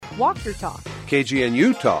Walk your talk.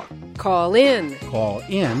 KGNU Talk. Call in. Call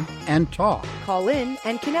in and talk. Call in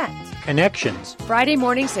and connect. Connections. Friday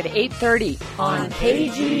mornings at 8:30 on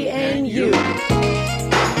KGNU.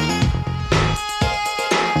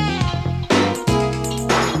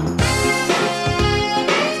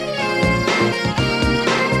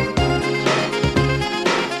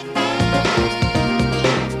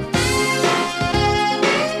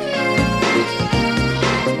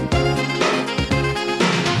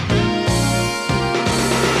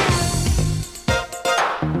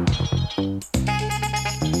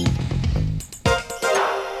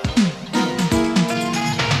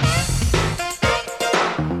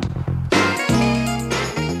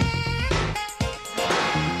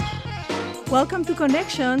 Welcome to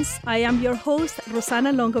Connections. I am your host,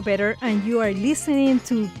 Rosana Longobetter, and you are listening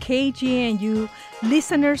to KGNU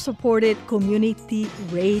listener-supported community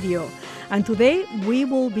radio. And today we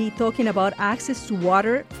will be talking about access to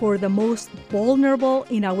water for the most vulnerable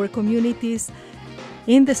in our communities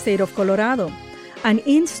in the state of Colorado. And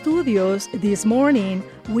in studios this morning,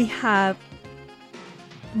 we have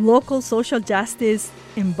local social justice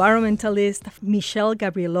environmentalist Michelle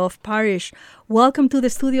Gabrielov-Parish. Welcome to the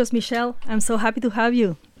studios, Michelle. I'm so happy to have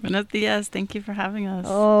you. Buenos dias. Thank you for having us.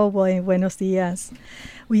 Oh, boy. Buenos dias.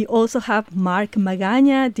 We also have Mark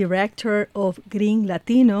Magaña, Director of Green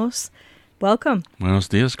Latinos. Welcome. Buenos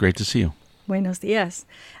dias. Great to see you. Buenos dias.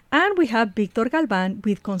 And we have Victor Galvan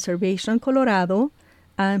with Conservation Colorado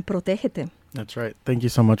and Protégete. That's right. Thank you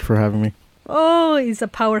so much for having me. Oh, it's a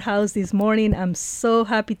powerhouse this morning. I'm so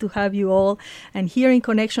happy to have you all. And here in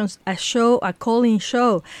Connections, a call-in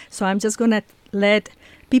show. So I'm just going to let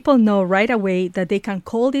people know right away that they can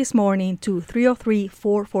call this morning to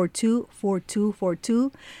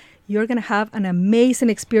 303-442-4242. You're going to have an amazing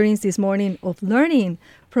experience this morning of learning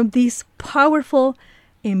from this powerful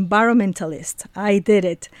environmentalist. I did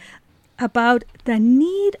it. About the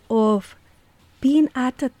need of being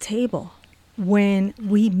at the table when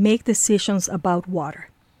we make decisions about water.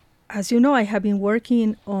 As you know, I have been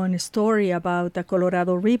working on a story about the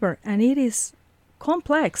Colorado River, and it is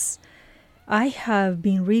complex. I have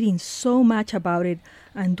been reading so much about it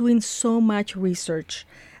and doing so much research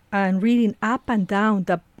and reading up and down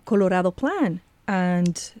the Colorado Plan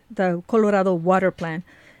and the Colorado Water Plan.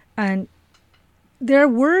 And there are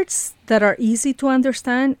words that are easy to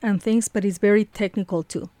understand and things, but it's very technical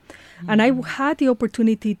too. Mm-hmm. And I had the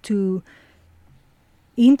opportunity to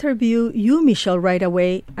interview you, Michelle, right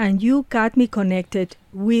away, and you got me connected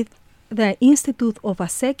with the Institute of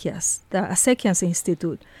Acequias, the Acequias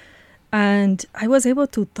Institute. And I was able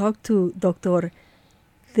to talk to Dr.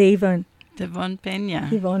 Devon Peña.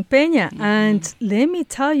 Mm-hmm. And let me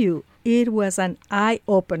tell you, it was an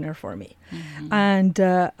eye-opener for me. Mm-hmm. And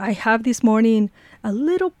I have this morning a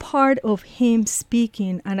little part of him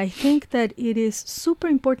speaking, and I think that it is super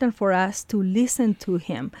important for us to listen to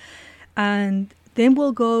him. And then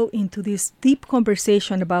we'll go into this deep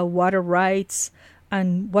conversation about water rights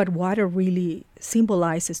and what water really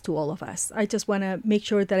symbolizes to all of us. I just want to make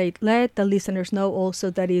sure that I let the listeners know also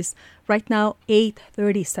that is right now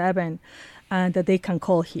 8:37 and that they can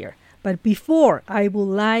call here. But before, I would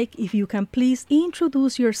like if you can please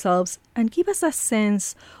introduce yourselves and give us a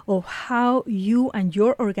sense of how you and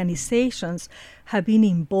your organizations have been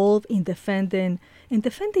involved in defending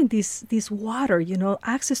this water,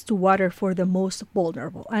 access to water for the most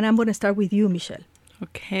vulnerable. And I'm going to start with you, Michelle.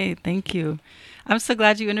 Okay, thank you. I'm so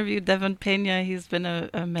glad you interviewed Devon Peña. He's been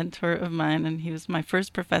a mentor of mine, and he was my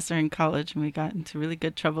first professor in college, and we got into really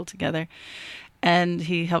good trouble together. And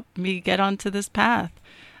he helped me get onto this path.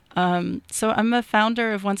 So I'm a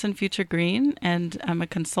founder of Once and Future Green, and I'm a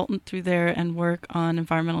consultant through there and work on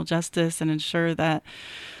environmental justice and ensure that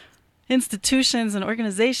institutions and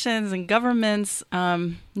organizations and governments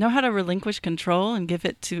know how to relinquish control and give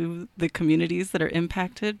it to the communities that are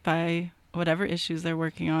impacted by whatever issues they're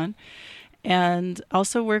working on. And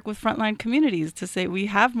also work with frontline communities to say we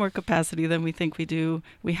have more capacity than we think we do.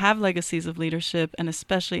 We have legacies of leadership, and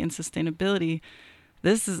especially in sustainability,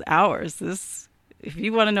 this is ours. If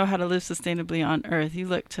you want to know how to live sustainably on Earth, you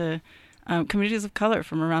look to communities of color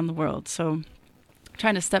from around the world. So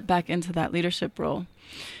trying to step back into that leadership role.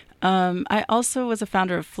 I also was a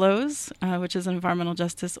founder of FLOWS, which is an environmental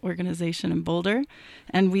justice organization in Boulder.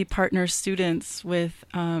 And we partner students with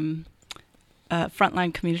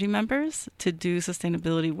frontline community members to do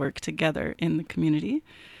sustainability work together in the community.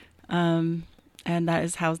 And that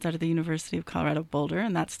is housed out of the University of Colorado Boulder,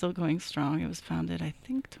 and that's still going strong. It was founded, I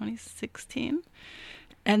think, 2016.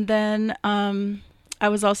 And then I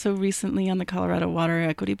was also recently on the Colorado Water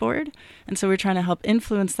Equity Board, and so we're trying to help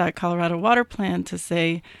influence that Colorado Water Plan to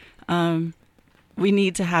say we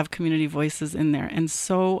need to have community voices in there. And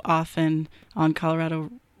so often on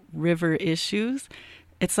Colorado River issues,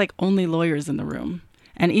 it's like only lawyers in the room.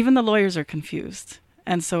 And even the lawyers are confused.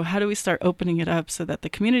 And so how do we start opening it up so that the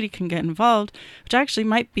community can get involved, which actually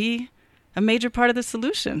might be a major part of the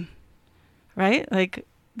solution, right? Like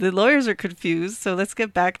the lawyers are confused, so let's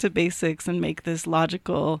get back to basics and make this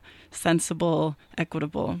logical, sensible,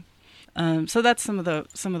 equitable. So that's some of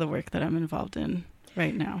the work that I'm involved in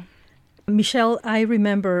right now. Michelle, I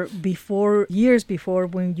remember years before,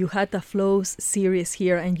 when you had the Flows series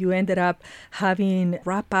here and you ended up having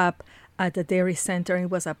wrap up at the Dairy Center.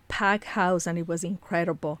 It was a packed house and it was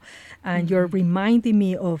incredible. And you're reminding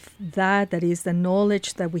me of that is the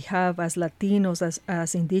knowledge that we have as Latinos,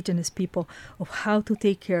 as Indigenous people, of how to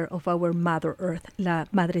take care of our Mother Earth, La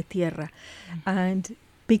Madre Tierra. And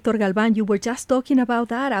Victor Galvan, you were just talking about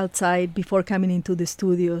that outside before coming into the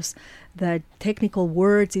studios, that technical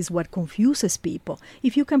words is what confuses people.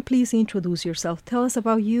 If you can please introduce yourself, tell us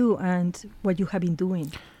about you and what you have been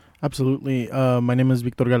doing. Absolutely. My name is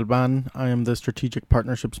Victor Galvan. I am the Strategic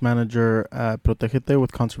Partnerships Manager at Protégete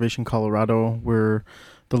with Conservation Colorado. We're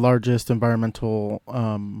the largest environmental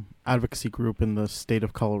advocacy group in the state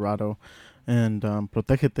of Colorado. And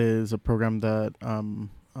Protégete is a program that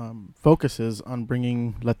focuses on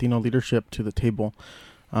bringing Latino leadership to the table.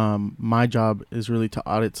 My job is really to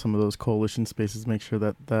audit some of those coalition spaces, make sure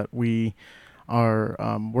that we are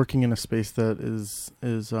working in a space that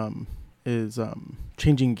is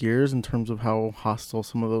changing gears in terms of how hostile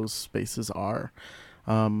some of those spaces are.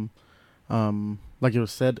 Like it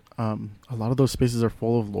was said, a lot of those spaces are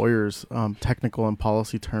full of lawyers, technical and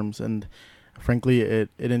policy terms, and frankly, it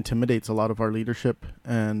intimidates a lot of our leadership.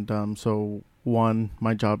 And so,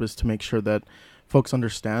 my job is to make sure that folks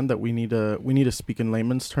understand that we need to speak in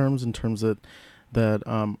layman's terms, in terms that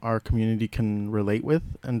our community can relate with,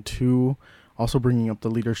 and two, also bringing up the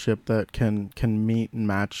leadership that can meet and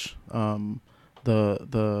match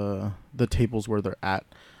the tables where they're at.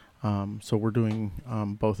 So we're doing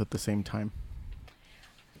both at the same time.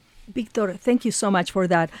 Victor, thank you so much for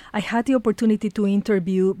that. I had the opportunity to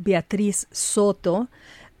interview Beatriz Soto,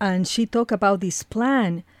 and she talked about this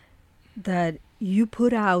plan that you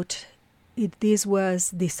put out. This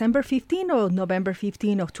was December 15 or November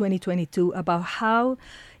 15 of 2022, about how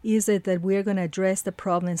is it that we're going to address the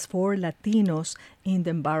problems for Latinos in the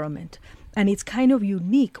environment. And it's kind of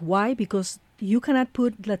unique. Why? Because you cannot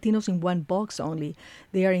put Latinos in one box only.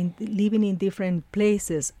 They are living in different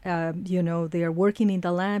places. They are working in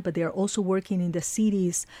the land, but they are also working in the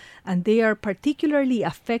cities. And they are particularly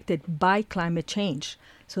affected by climate change.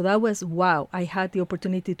 So that was wow. I had the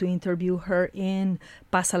opportunity to interview her in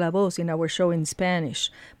Pasa la Voz in our show in Spanish.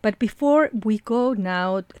 But before we go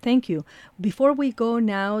now, thank you. Before we go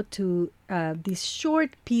now to this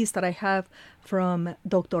short piece that I have from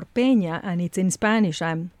Dr. Peña, and it's in Spanish.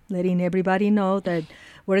 I'm letting everybody know that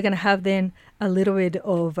we're going to have then a little bit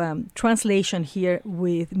of translation here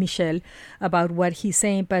with Michelle about what he's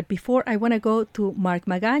saying. But before, I want to go to Mark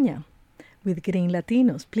Magaña with Green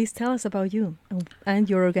Latinos. Please tell us about you and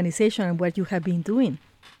your organization and what you have been doing.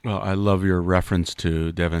 Well, I love your reference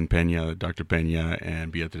to Devin Peña, Dr. Peña,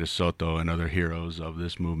 and Beatriz Soto and other heroes of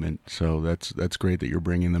this movement. So that's great that you're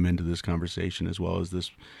bringing them into this conversation, as well as this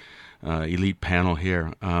elite panel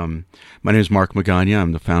here. My name is Mark Magaña.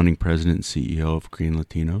 I'm the founding president and CEO of Green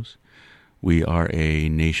Latinos. We are a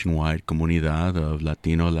nationwide comunidad of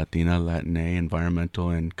Latino, Latina, Latine, environmental,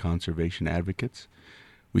 and conservation advocates.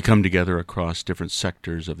 We come together across different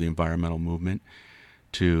sectors of the environmental movement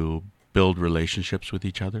to build relationships with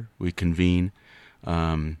each other. We convene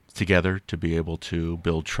together to be able to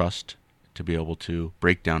build trust, to be able to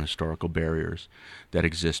break down historical barriers that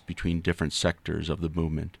exist between different sectors of the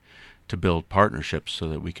movement, to build partnerships so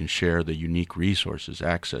that we can share the unique resources,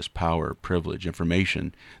 access, power, privilege,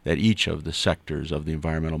 information that each of the sectors of the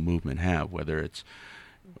environmental movement have, whether it's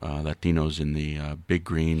Latinos in the Big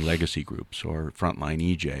Green legacy groups, or Frontline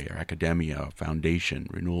EJ, or academia, foundation,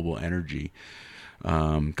 renewable energy,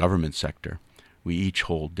 government sector. We each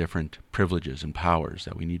hold different privileges and powers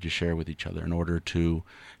that we need to share with each other in order to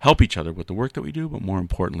help each other with the work that we do, but more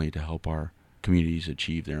importantly, to help our communities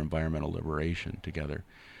achieve their environmental liberation together.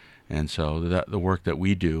 And so the work that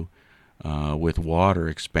we do with water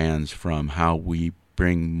expands from how we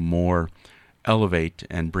elevate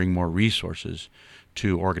and bring more resources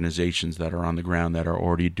to organizations that are on the ground, that are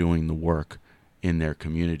already doing the work in their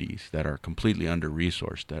communities, that are completely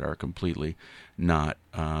under-resourced, that are completely not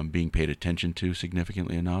being paid attention to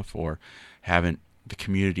significantly enough, or the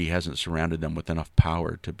community hasn't surrounded them with enough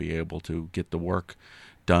power to be able to get the work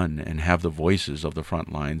done and have the voices of the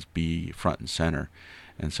front lines be front and center.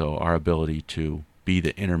 And so our ability to be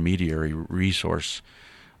the intermediary resource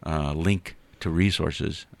link to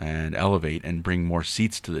resources and elevate and bring more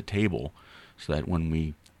seats to the table, so that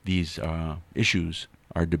when these issues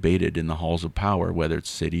are debated in the halls of power, whether it's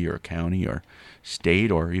city or county or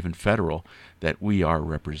state or even federal, that we are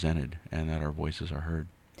represented and that our voices are heard.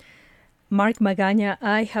 Mark Magaña,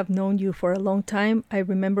 I have known you for a long time. I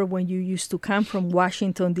remember when you used to come from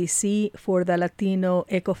Washington, D.C. for the Latino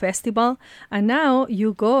Eco Festival, and now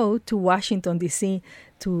you go to Washington, D.C.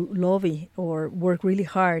 to lobby or work really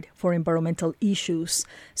hard for environmental issues.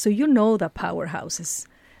 So you know the powerhouses.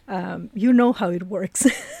 You know how it works.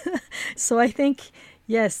 So I think,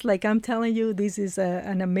 yes, like I'm telling you, this is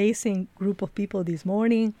an amazing group of people this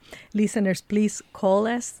morning. Listeners, please call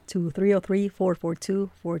us to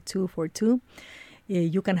 303-442-4242.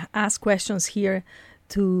 You can ask questions here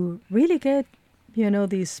to really get,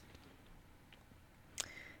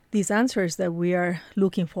 these answers that we are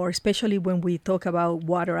looking for, especially when we talk about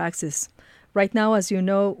water access. Right now, as you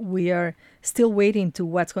know, we are still waiting to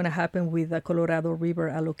what's going to happen with the Colorado River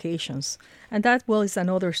allocations. And that, well, is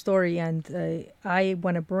another story. And I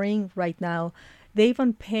want to bring right now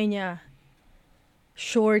Devon Pena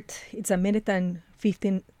short. It's 1 minute and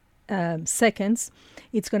 15 seconds.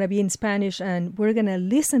 It's going to be in Spanish, and we're going to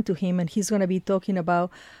listen to him, and he's going to be talking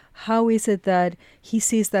about how is it that he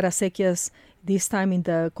sees that acequias this time in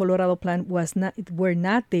the Colorado plan were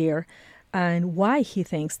not there, and why he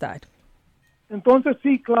thinks that. Entonces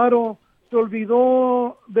sí, claro, se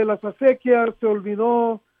olvidó de las acequias, se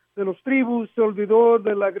olvidó de los tribus, se olvidó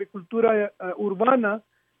de la agricultura urbana.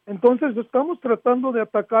 Entonces estamos tratando de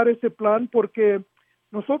atacar ese plan porque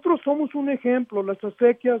nosotros somos un ejemplo, las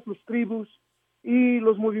acequias, los tribus y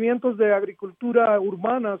los movimientos de agricultura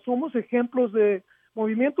urbana, somos ejemplos de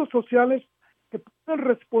movimientos sociales que pueden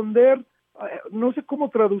responder, no sé cómo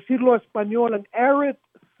traducirlo a español, an arid,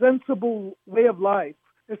 sensible way of life.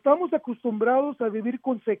 Estamos acostumbrados a vivir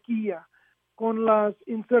con sequía, con las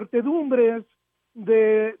incertidumbres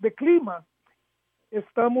de clima.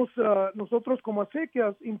 Estamos nosotros como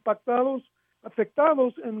acequias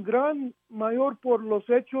afectados en gran mayor por los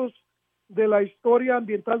hechos de la historia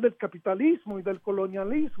ambiental del capitalismo y del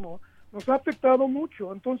colonialismo. Nos ha afectado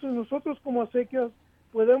mucho. Entonces nosotros como acequias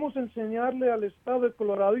podemos enseñarle al estado de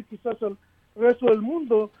Colorado y quizás al resto del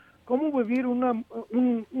mundo cómo vivir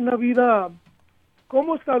una vida,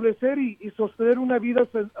 cómo establecer y sostener una vida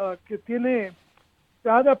que se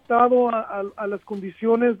ha adaptado a las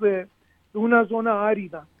condiciones de una zona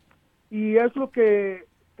árida. Y es lo que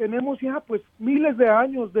tenemos ya pues miles de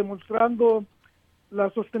años demostrando la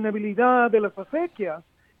sostenibilidad de las acequias.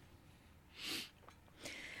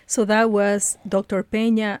 So that was Dr.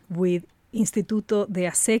 Peña with Instituto de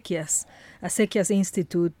Acequias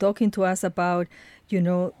Institute, talking to us about,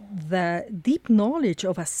 the deep knowledge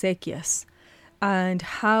of acequias and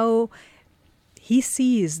how he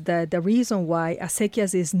sees that the reason why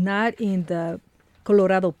acequias is not in the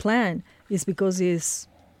Colorado plan is because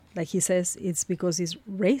like he says, it's because it's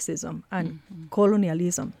racism and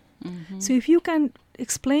colonialism. Mm-hmm. So if you can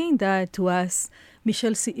explain that to us,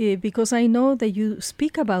 Michelle, because I know that you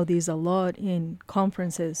speak about this a lot in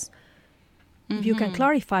conferences. If you can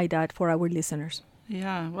clarify that for our listeners.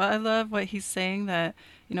 Yeah, well, I love what he's saying, that,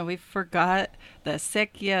 we forgot the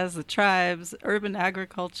acequias, the tribes, urban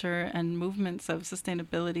agriculture, and movements of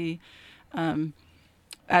sustainability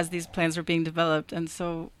as these plans were being developed. And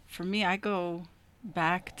so for me, I go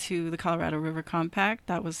back to the Colorado River Compact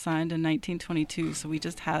that was signed in 1922. So we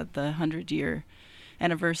just had the 100-year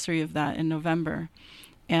anniversary of that in November.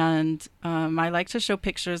 And I like to show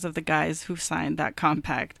pictures of the guys who signed that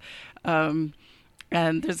compact.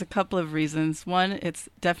 And there's a couple of reasons. One, it's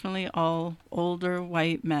definitely all older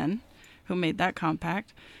white men who made that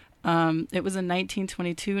compact. It was in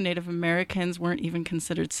 1922. Native Americans weren't even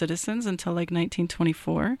considered citizens until like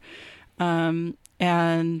 1924.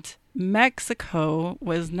 And Mexico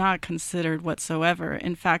was not considered whatsoever.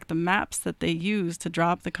 In fact, the maps that they used to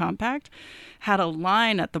draw up the compact had a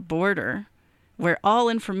line at the border where all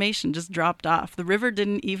information just dropped off. The river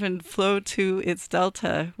didn't even flow to its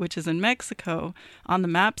delta, which is in Mexico, on the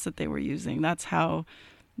maps that they were using. That's how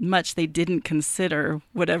much they didn't consider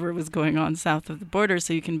whatever was going on south of the border.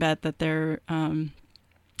 So you can bet that their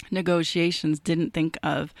negotiations didn't think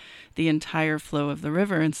of the entire flow of the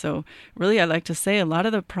river. And so really, I like to say a lot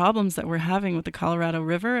of the problems that we're having with the Colorado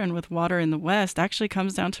River and with water in the West actually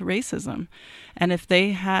comes down to racism. And if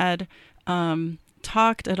they had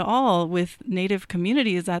talked at all with Native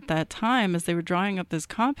communities at that time as they were drawing up this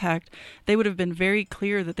compact, they would have been very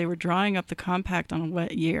clear that they were drawing up the compact on a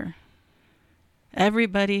wet year.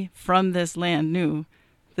 Everybody from this land knew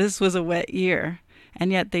this was a wet year.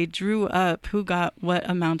 And yet they drew up who got what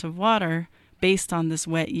amount of water based on this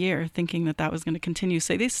wet year, thinking that that was going to continue.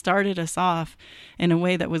 So they started us off in a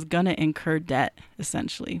way that was going to incur debt,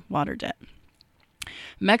 essentially, water debt.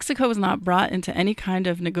 Mexico was not brought into any kind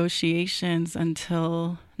of negotiations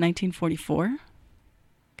until 1944.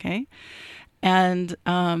 Okay. And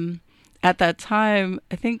at that time,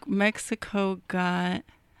 I think Mexico got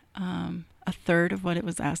a third of what it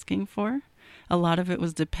was asking for. A lot of it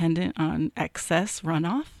was dependent on excess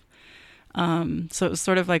runoff. So it was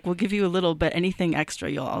sort of like, we'll give you a little, but anything extra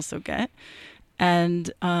you'll also get.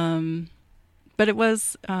 And, but it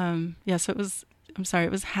was, so it was,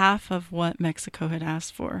 it was half of what Mexico had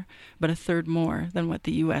asked for, but a third more than what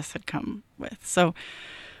the U.S. had come with. So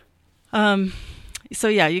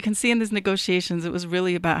yeah, you can see in these negotiations, it was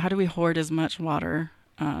really about how do we hoard as much water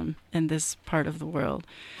in this part of the world.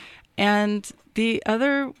 And the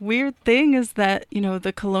other weird thing is that,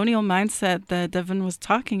 the colonial mindset that Devin was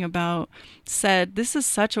talking about said, this is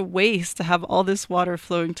such a waste to have all this water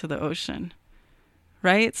flowing to the ocean,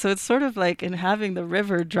 right? So it's sort of like in having the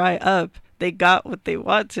river dry up, they got what they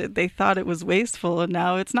wanted. They thought it was wasteful, and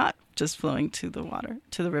now it's not just flowing to the water,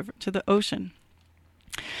 to the river, to the ocean.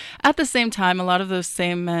 At the same time, a lot of those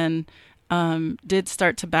same men did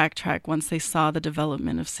start to backtrack once they saw the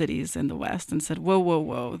development of cities in the West and said,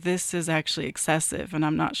 whoa, this is actually excessive, and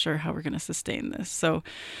I'm not sure how we're going to sustain this. So,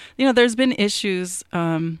 there's been issues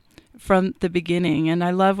from the beginning. And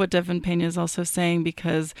I love what Devin Pena is also saying,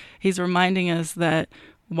 because he's reminding us that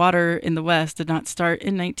water in the West did not start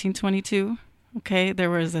in 1922. Okay, there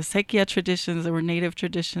was acequia traditions, there were native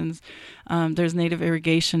traditions, there's native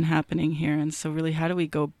irrigation happening here. And so really, how do we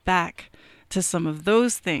go back to some of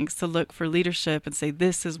those things to look for leadership and say,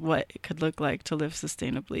 this is what it could look like to live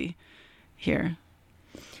sustainably here?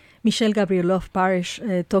 Michelle Gabrielov Parish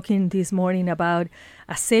talking this morning about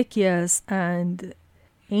acequias and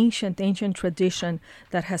ancient tradition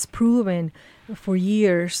that has proven for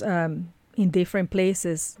years in different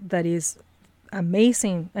places that is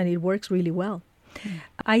amazing, and it works really well.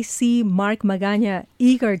 I see Mark Magaña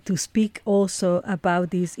eager to speak also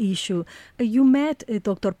about this issue. You met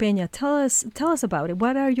Dr. Pena. Tell us about it.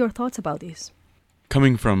 What are your thoughts about this?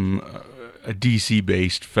 Coming from a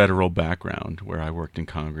DC-based federal background where I worked in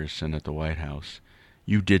Congress and at the White House,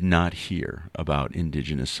 you did not hear about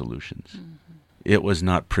indigenous solutions. Mm-hmm. It was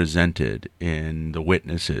not presented in the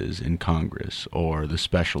witnesses in Congress or the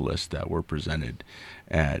specialists that were presented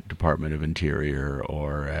at Department of Interior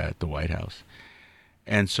or at the White House.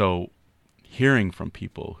 And so hearing from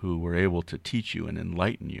people who were able to teach you and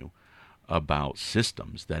enlighten you about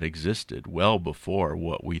systems that existed well before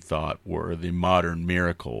what we thought were the modern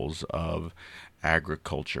miracles of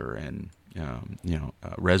agriculture and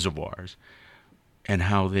reservoirs, and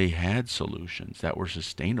how they had solutions that were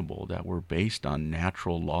sustainable, that were based on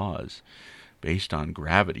natural laws, based on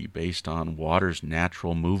gravity, based on water's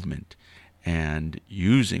natural movement, and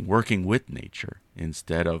working with nature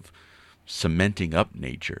instead of cementing up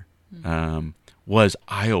nature, was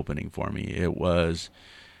eye-opening for me. It was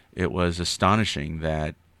astonishing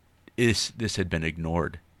that this had been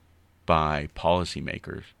ignored by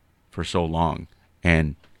policymakers for so long,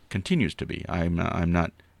 and continues to be. I'm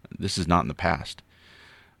not. This is not in the past,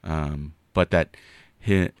 but that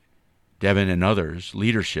Devin and others'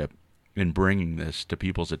 leadership in bringing this to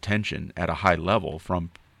people's attention at a high level,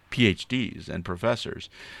 from PhDs and professors,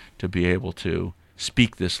 to be able to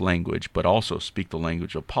speak this language, but also speak the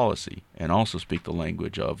language of policy and also speak the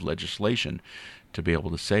language of legislation, to be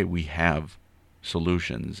able to say we have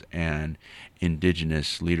solutions, and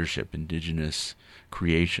indigenous leadership, indigenous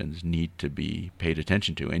creations need to be paid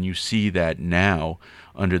attention to. And you see that now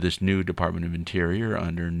under this new Department of Interior,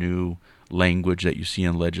 under new language that you see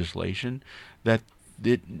in legislation, that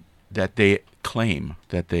they claim,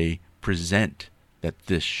 that they present that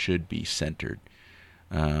this should be centered,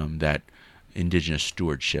 that indigenous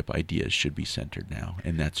stewardship ideas should be centered now,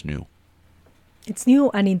 and that's new. It's new,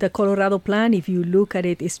 and in the Colorado plan, if you look at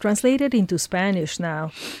it, it's translated into Spanish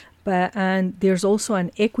now, and there's also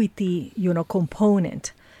an equity,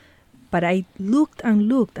 component. But I looked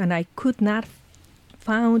and I could not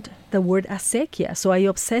found the word acequia, so I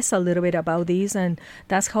obsessed a little bit about this, and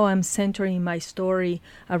that's how I'm centering my story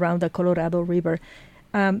around the Colorado River.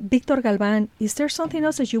 Victor Galvan, is there something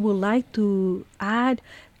else that you would like to add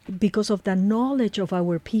because of the knowledge of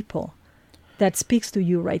our people that speaks to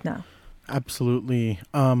you right now? Absolutely.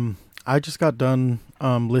 I just got done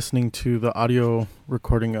listening to the audio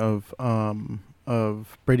recording of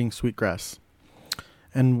braiding sweetgrass,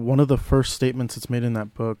 and one of the first statements that's made in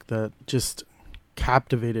that book that just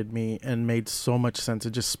captivated me and made so much sense,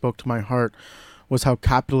 it just spoke to my heart, was how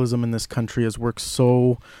capitalism in this country has worked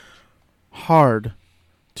so hard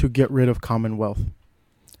to get rid of commonwealth,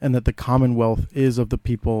 and that the commonwealth is of the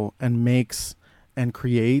people and makes and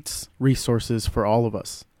creates resources for all of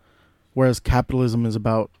us. Whereas capitalism is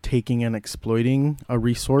about taking and exploiting a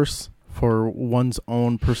resource for one's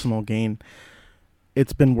own personal gain.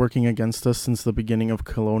 It's been working against us since the beginning of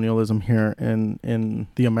colonialism here in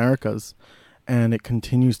the Americas, and it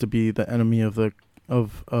continues to be the enemy of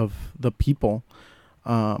the people.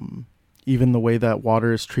 Even the way that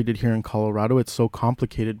water is treated here in Colorado, it's so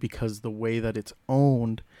complicated because the way that it's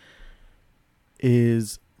owned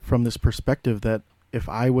is from this perspective that if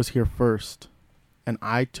I was here first and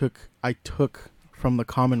I took from the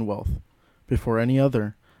Commonwealth before any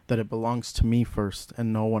other, that it belongs to me first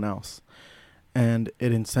and no one else. And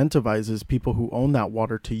it incentivizes people who own that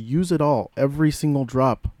water to use it all, every single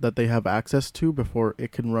drop that they have access to before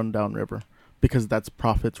it can run downriver, because that's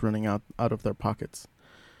profits running out of their pockets.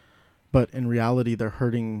 But in reality, they're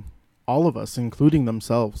hurting all of us, including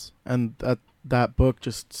themselves. And that book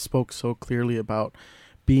just spoke so clearly about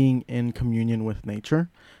being in communion with nature,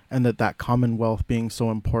 and that commonwealth being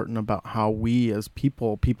so important, about how we as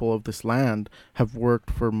people of this land, have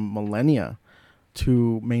worked for millennia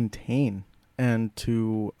to maintain and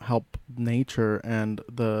to help nature and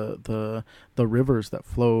the rivers that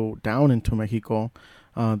flow down into Mexico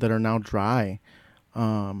that are now dry.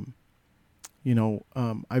 I've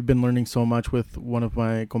been learning so much with one of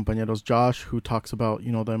my compañeros, Josh, who talks about,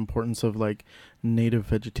 the importance of like native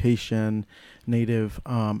vegetation, native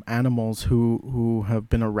animals who have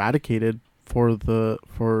been eradicated for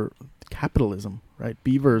capitalism, right?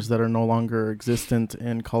 Beavers that are no longer existent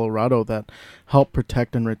in Colorado that help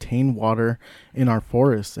protect and retain water in our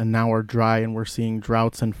forests, and now are dry, and we're seeing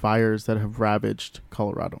droughts and fires that have ravaged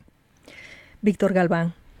Colorado. Victor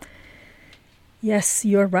Galvan. Yes,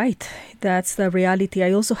 you're right. That's the reality.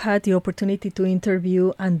 I also had the opportunity to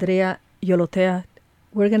interview Andrea Yolotea.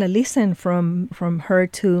 We're going to listen from her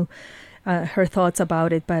to her thoughts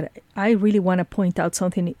about it, but I really want to point out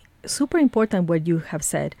something super important what you have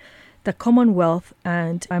said. The Commonwealth,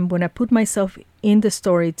 and I'm going to put myself in the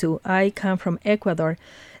story too. I come from Ecuador,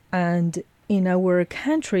 and in our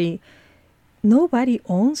country, nobody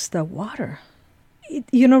owns the water.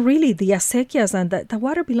 Really, the acequias and the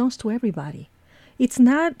water belongs to everybody. It's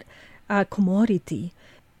not a commodity.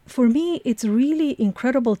 For me, it's really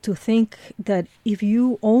incredible to think that if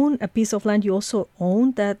you own a piece of land, you also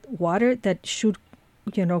own that water that should,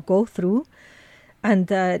 go through, and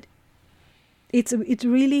that it's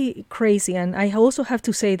really crazy. And I also have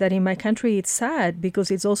to say that in my country, it's sad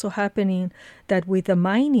because it's also happening that with the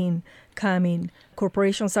mining coming,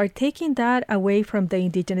 corporations are taking that away from the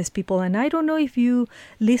indigenous people. And I don't know if you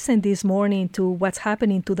listened this morning to what's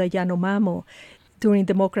happening to the Yanomamo. During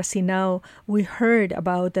Democracy Now!, we heard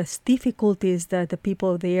about the difficulties that the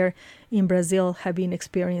people there in Brazil have been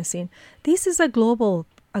experiencing. This is a global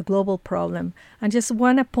problem. I just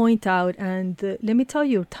want to point out, and let me tell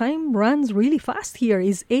you, time runs really fast here.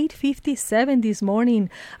 It's 8:57 this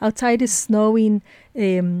morning. Outside is snowing,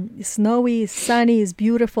 snowy, sunny, it's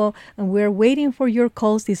beautiful, and we're waiting for your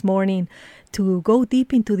calls this morning to go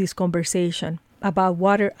deep into this conversation about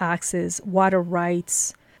water access, water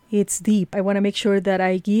rights. It's deep. I want to make sure that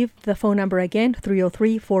I give the phone number again,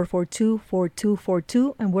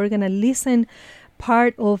 303-442-4242, and we're going to listen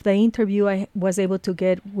part of the interview I was able to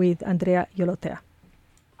get with Andrea Yolotea.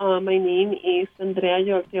 My name is Andrea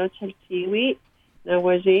Yolotea Charchiwi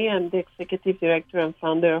Nawaji. I'm the Executive Director and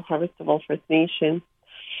founder of Harvest of All First Nation.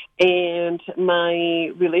 And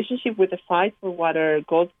my relationship with the fight for water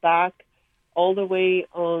goes back all the way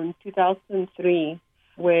on 2003,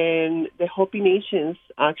 when the Hopi Nations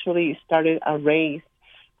actually started a race,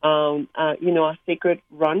 a sacred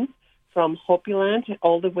run from Hopi land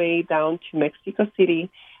all the way down to Mexico City.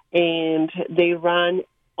 And they ran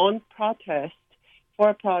for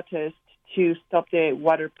a protest to stop the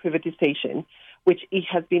water privatization, which it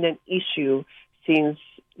has been an issue since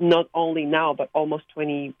not only now, but almost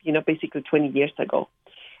 20 years ago.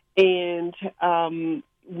 And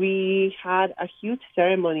we had a huge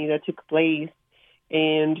ceremony that took place,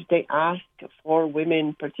 and they asked for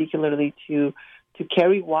women particularly to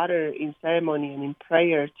carry water in ceremony and in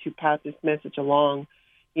prayer to pass this message along,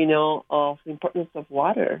 of the importance of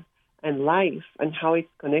water and life and how it's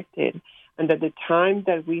connected. And that the time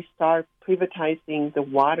that we start privatizing the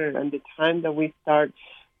water and the time that we start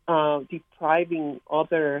depriving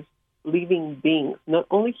other living beings, not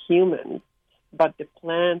only humans, but the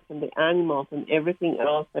plants and the animals and everything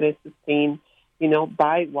else that is sustained,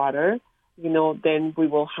 by water, then we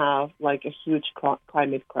will have like a huge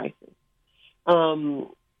climate crisis.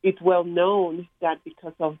 it's well known that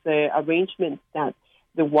because of the arrangements that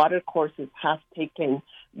the water courses have taken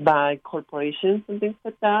by corporations and things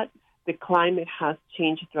like that, the climate has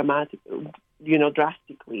changed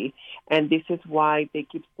drastically. And this is why they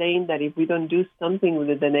keep saying that if we don't do something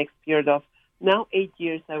within the next period of now 8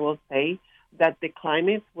 years, I will say, that the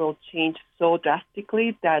climate will change so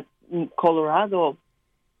drastically that Colorado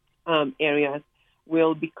areas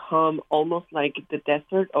will become almost like the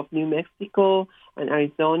desert of New Mexico and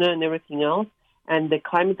Arizona and everything else. And the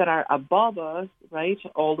climate that are above us, right,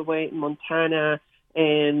 all the way in Montana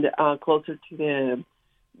and closer to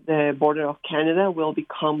the border of Canada will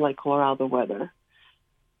become like Colorado weather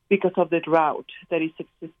because of the drought that is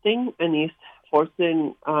existing and is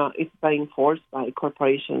being forced by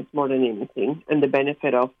corporations more than anything, and the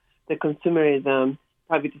benefit of the consumerism,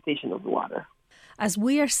 privatization of the water. As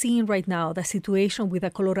we are seeing right now, the situation with the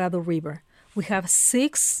Colorado River, we have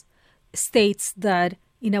 6 states that,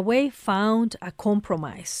 in a way, found a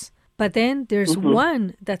compromise. But then there's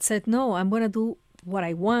one that said, no, I'm going to do what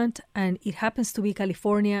I want, and it happens to be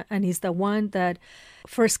California, and is the one that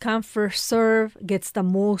first come, first serve, gets the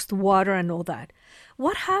most water and all that.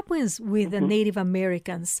 What happens with the Native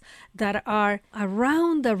Americans that are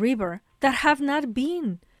around the river that have not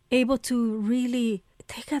been able to really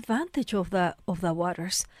take advantage of the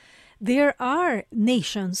waters? There are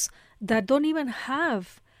nations that don't even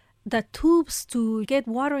have the tubes to get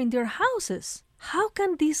water in their houses. How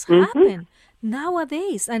can this happen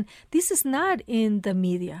nowadays? And this is not in the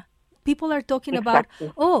media. People are talking about,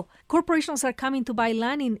 corporations are coming to buy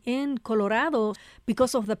land in Colorado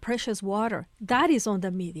because of the precious water. That is on the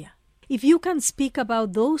media. If you can speak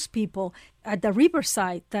about those people at the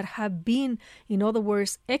riverside that have been, in other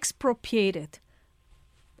words, expropriated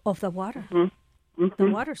of the water, the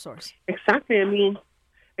water source. Exactly. I mean,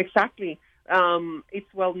 exactly.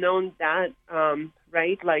 It's well known that,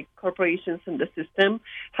 right, like corporations in the system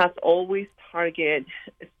has always targeted,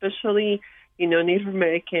 especially, Native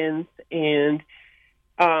Americans and,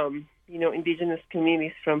 Indigenous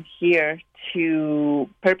communities from here to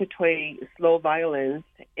perpetuate slow violence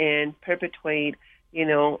and perpetuate,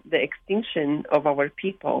 the extinction of our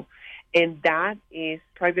people. And that is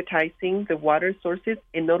privatizing the water sources,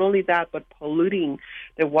 and not only that, but polluting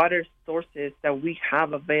the water sources that we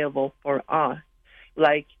have available for us.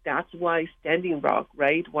 Like, that's why Standing Rock,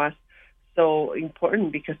 right, was so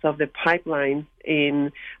important, because of the pipelines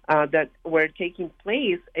that were taking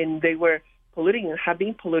place, and they were polluting and have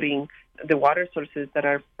been polluting the water sources that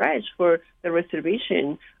are fresh for the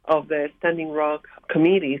reservation of the Standing Rock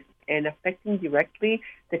communities, and affecting directly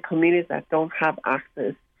the communities that don't have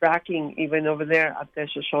access. Fracking, even over there at the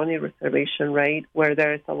Shoshone Reservation, right, where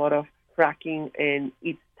there is a lot of fracking, and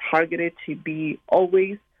it's targeted to be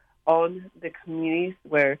always on the communities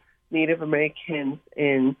where Native Americans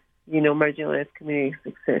and, marginalized communities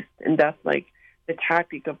exist. And that's like the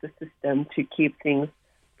tactic of the system to keep things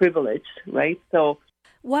privileged, right? So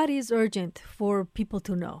what is urgent for people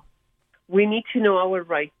to know? We need to know our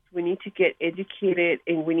rights. We need to get educated,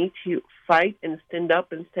 and we need to fight and stand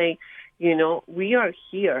up and say, we are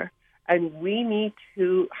here, and we need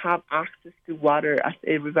to have access to water as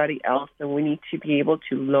everybody else, and we need to be able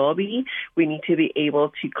to lobby. We need to be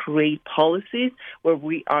able to create policies where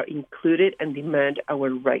we are included and demand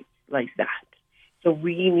our rights like that. So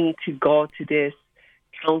we need to go to these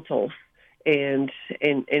councils and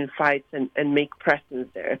fights and make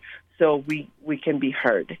presence there, so we can be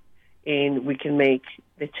heard and we can make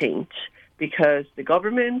the change. Because the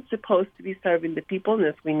government's supposed to be serving the people, and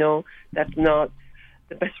as we know, that's not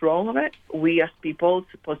the best role of it. We as people are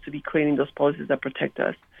supposed to be creating those policies that protect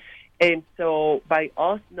us. And so by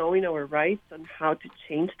us knowing our rights and how to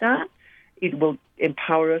change that, it will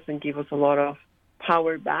empower us and give us a lot of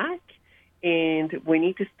power back. And we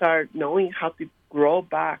need to start knowing how to grow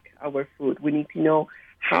back our food. We need to know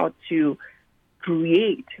how to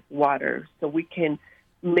create water so we can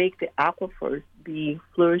make the aquifers be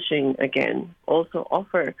flourishing again. Also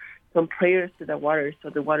offer some prayers to the water so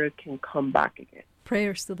the water can come back again.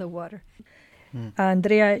 Prayers to the water.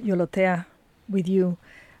 Andrea Yolotea, with you,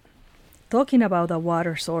 talking about the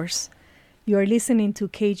water source. You are listening to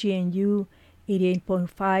KGNU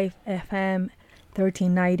 88.5 FM,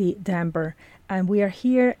 1390 Denver. And we are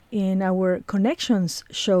here in our Connections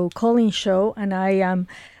show, calling show, and I am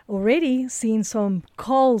already seeing some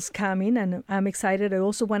calls coming, and I'm excited. I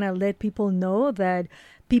also want to let people know that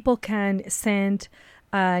people can send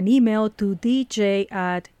an email to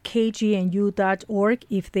dj@kgnu.org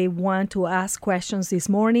if they want to ask questions this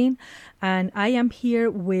morning. And I am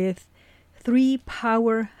here with 3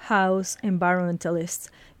 powerhouse environmentalists.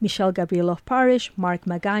 Michelle Gabriel of Parish, Mark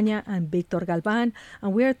Magaña, and Victor Galvan.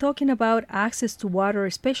 And we are talking about access to water,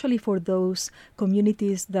 especially for those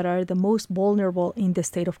communities that are the most vulnerable in the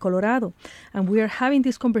state of Colorado. And we are having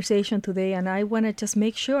this conversation today, and I want to just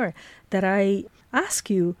make sure that I ask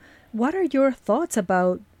you, what are your thoughts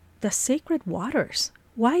about the sacred waters?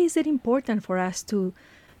 Why is it important for us to,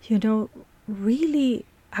 really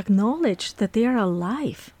acknowledge that they are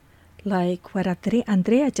alive, like what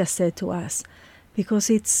Andrea just said to us? Because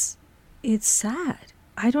it's sad.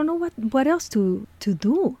 I don't know what else to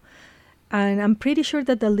do. And I'm pretty sure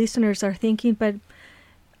that the listeners are thinking, but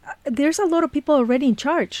there's a lot of people already in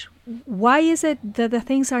charge. Why is it that the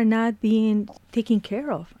things are not being taken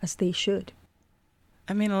care of as they should?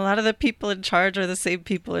 I mean, a lot of the people in charge are the same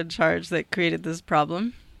people in charge that created this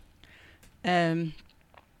problem. And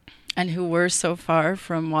who were so far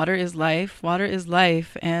from water is life. Water is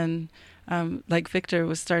life. And like Victor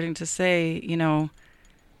was starting to say,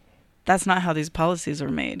 that's not how these policies were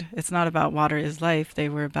made. It's not about water is life. They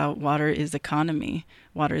were about water is economy,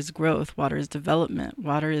 water is growth, water is development,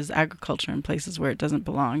 water is agriculture in places where it doesn't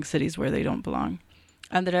belong, cities where they don't belong.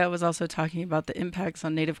 Andrea was also talking about the impacts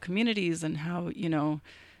on Native communities and how,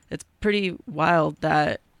 it's pretty wild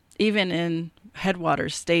that even in headwater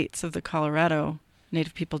states of the Colorado,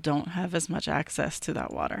 Native people don't have as much access to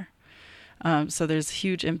that water. So there's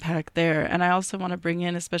huge impact there. And I also want to bring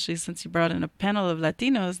in, especially since you brought in a panel of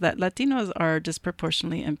Latinos, that Latinos are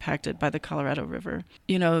disproportionately impacted by the Colorado River.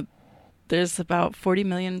 There's about 40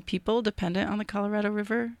 million people dependent on the Colorado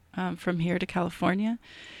River from here to California.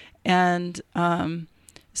 And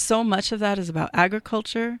so much of that is about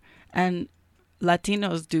agriculture, and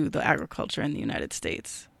Latinos do the agriculture in the United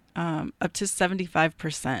States. Up to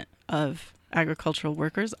 75% of agricultural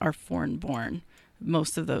workers are foreign-born,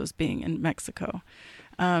 most of those being in Mexico.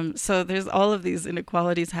 So there's all of these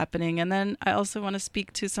inequalities happening. And then I also want to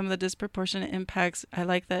speak to some of the disproportionate impacts. I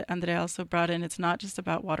like that Andrea also brought in, it's not just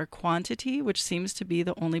about water quantity, which seems to be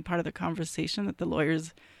the only part of the conversation that the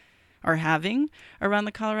lawyers are having around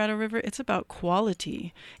the Colorado River. It's about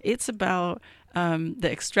quality. It's about the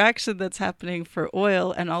extraction that's happening for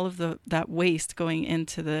oil and all of that waste going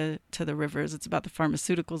into the rivers. It's about the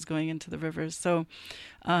pharmaceuticals going into the rivers. So,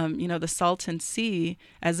 the Salton Sea,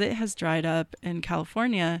 as it has dried up in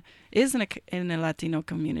California, is in a Latino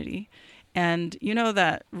community. And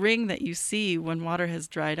that ring that you see when water has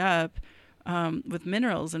dried up with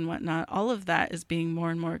minerals and whatnot, all of that is being more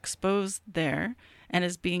and more exposed there and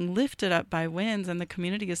is being lifted up by winds, and the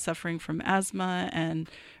community is suffering from asthma and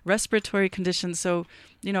respiratory conditions. So,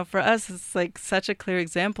 for us, it's like such a clear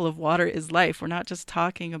example of water is life. We're not just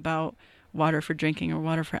talking about water for drinking or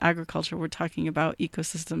water for agriculture. We're talking about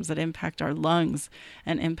ecosystems that impact our lungs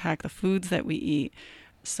and impact the foods that we eat.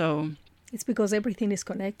 So it's because everything is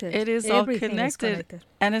connected. It is all connected,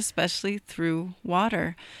 and especially through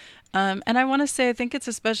water. And I want to say, I think it's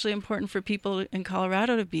especially important for people in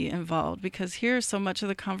Colorado to be involved, because here so much of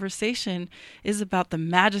the conversation is about the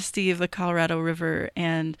majesty of the Colorado River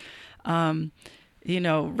and,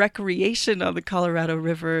 recreation on the Colorado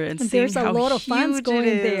River and seeing there's a how lot of funds huge going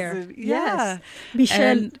it is. there. And, yeah.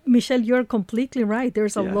 Yes. Michelle, you're completely right.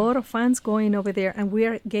 There's a lot of funds going over there, and we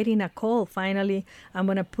are getting a call finally. I'm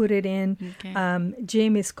going to put it in. Okay.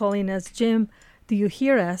 Jim is calling us. Jim, do you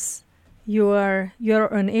hear us? You're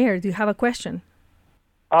on air. Do you have a question?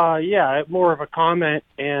 Yeah, more of a comment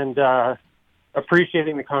and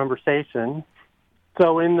appreciating the conversation.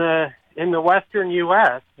 So in the Western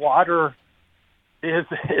U.S., water is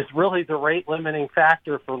really the rate limiting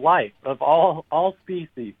factor for life of all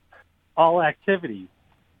species, all activities,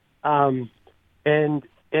 and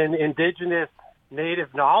indigenous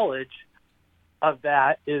native knowledge of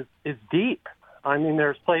that is deep. I mean,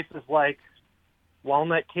 there's places like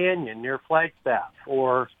Walnut Canyon near Flagstaff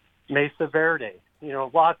or Mesa Verde,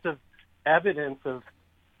 lots of evidence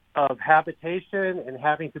of habitation and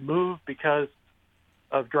having to move because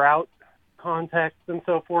of drought contexts and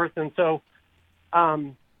so forth. And so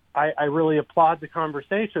I really applaud the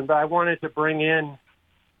conversation, but I wanted to bring in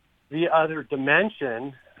the other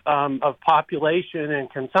dimension of population and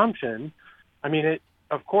consumption. I mean,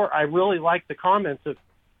 of course, I really like the comments of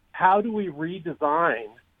how do we redesign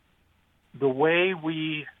the way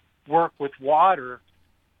we work with water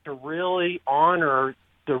to really honor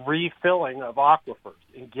the refilling of aquifers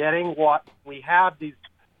and getting what we have these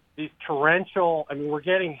torrential, we're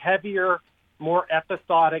getting heavier, more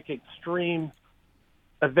episodic, extreme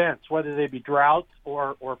events, whether they be droughts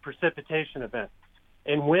or precipitation events.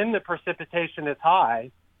 And when the precipitation is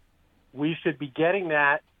high, we should be getting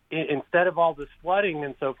that, instead of all this flooding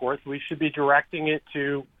and so forth, we should be directing it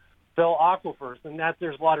to fill aquifers, and that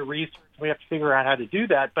there's a lot of research. We have to figure out how to do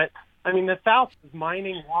that. But, I mean, the South is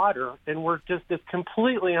mining water, and it's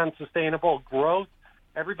completely unsustainable growth.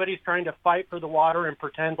 Everybody's trying to fight for the water and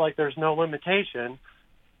pretend like there's no limitation.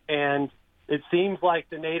 And it seems like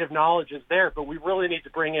the native knowledge is there, but we really need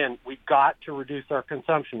to we've got to reduce our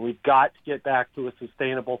consumption. We've got to get back to a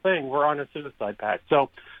sustainable thing. We're on a suicide pact. So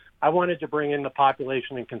I wanted to bring in the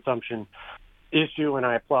population and consumption issue, and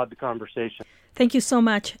I applaud the conversation. Thank you so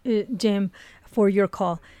much, Jim, for your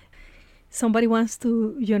call. Somebody wants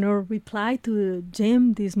to, reply to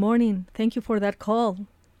Jim this morning. Thank you for that call.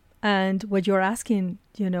 And what you're asking,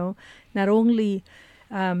 not only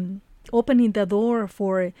opening the door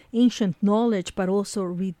for ancient knowledge, but also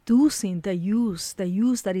reducing the use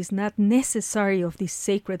that is not necessary of these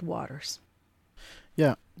sacred waters.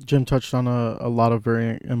 Yeah, Jim touched on a lot of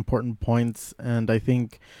very important points, and I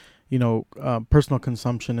think, personal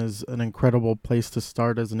consumption is an incredible place to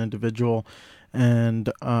start as an individual, and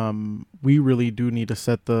we really do need to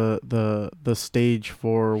set the stage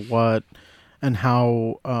for what and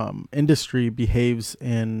how industry behaves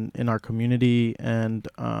in our community and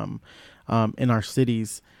in our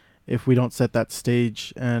cities. If we don't set that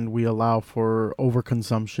stage and we allow for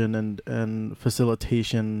overconsumption and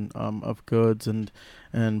facilitation of goods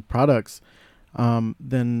and products,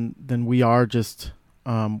 then we are just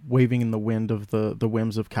waving in the wind of the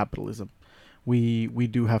whims of capitalism. We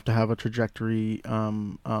do have to have a trajectory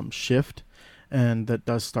shift, and that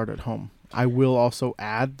does start at home. I will also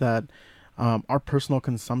add that our personal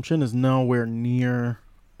consumption is nowhere near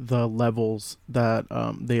the levels that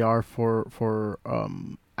they are for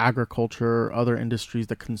agriculture, other industries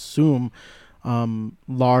that consume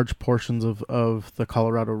large portions of the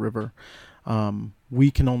Colorado River. We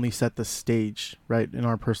can only set the stage, right, in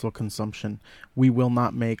our personal consumption. We will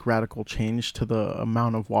not make radical change to the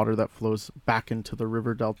amount of water that flows back into the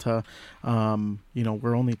river delta.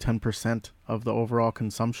 We're only 10% of the overall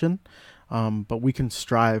consumption. But we can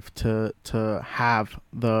strive to have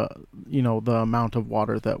the amount of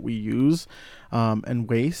water that we use and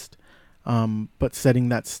waste. But setting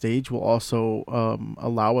that stage will also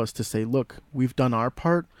allow us to say, look, we've done our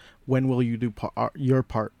part. When will you do your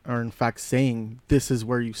part? Or in fact, saying this is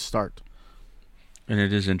where you start. And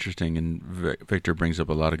it is interesting, and Victor brings up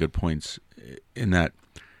a lot of good points in that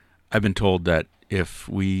I've been told that if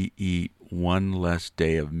we eat one less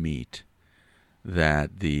day of meat,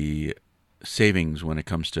 that the savings when it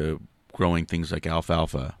comes to growing things like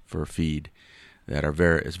alfalfa for feed that are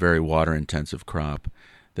very water intensive crop,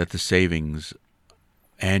 that the savings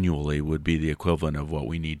annually would be the equivalent of what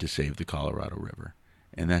we need to save the Colorado River.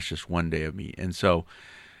 And that's just one day of meat. And so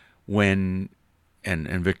when, and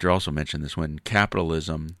Victor also mentioned this, when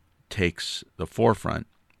capitalism takes the forefront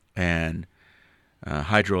and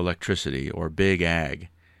hydroelectricity or big ag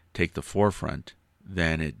take the forefront,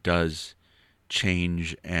 then it does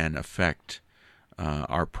change and affect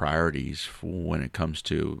our priorities when it comes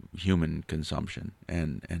to human consumption,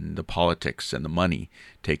 and the politics and the money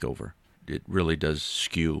take over. It really does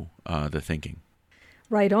skew the thinking.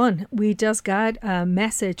 Right on. We just got a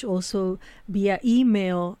message also via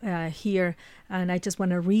email here, and I just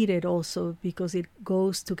want to read it also because it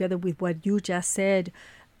goes together with what you just said,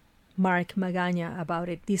 Mark Magaña, about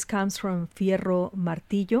it. This comes from Fierro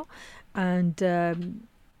Martillo, and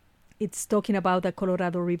it's talking about the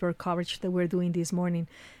Colorado River coverage that we're doing this morning.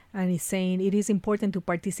 And it's saying it is important to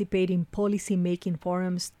participate in policy-making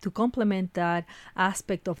forums to complement that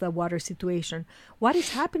aspect of the water situation. What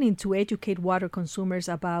is happening to educate water consumers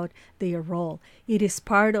about their role? It is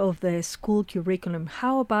part of the school curriculum.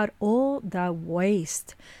 How about all the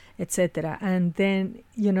waste, etc.? And then,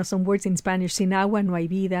 some words in Spanish. Sin agua no hay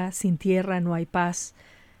vida, sin tierra no hay paz.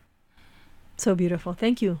 So beautiful.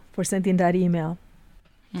 Thank you for sending that email.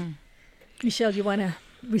 Michelle, you want to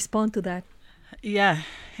respond to that? Yeah,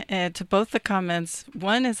 to both the comments.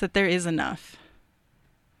 One is that there is enough.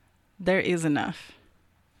 There is enough.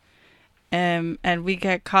 And we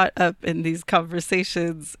get caught up in these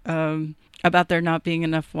conversations about there not being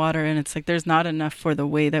enough water. And it's like there's not enough for the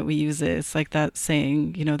way that we use it. It's like that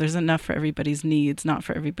saying, there's enough for everybody's needs, not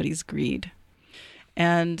for everybody's greed.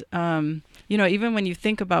 And, even when you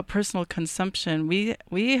think about personal consumption,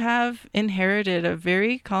 we have inherited a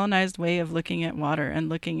very colonized way of looking at water and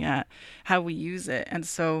looking at how we use it. And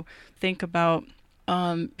so think about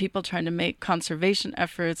people trying to make conservation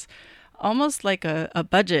efforts almost like a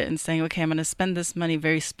budget and saying, okay, I'm going to spend this money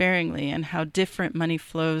very sparingly, and how different money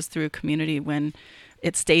flows through a community when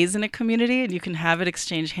it stays in a community and you can have it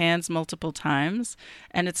exchange hands multiple times.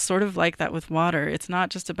 And it's sort of like that with water. It's not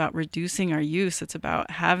just about reducing our use. It's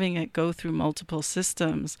about having it go through multiple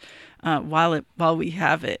systems while we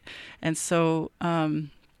have it. And so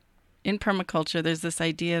in permaculture, there's this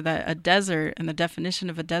idea that a desert, and the definition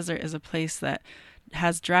of a desert is a place that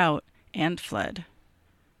has drought and flood.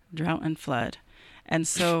 And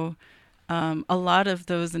so a lot of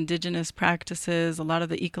those indigenous practices, a lot of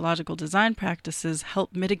the ecological design practices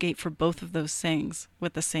help mitigate for both of those things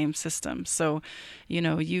with the same system. So,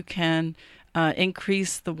 you can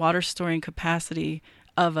increase the water storing capacity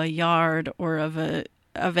of a yard or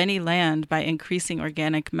of any land by increasing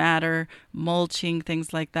organic matter, mulching,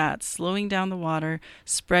 things like that, slowing down the water,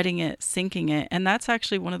 spreading it, sinking it. And that's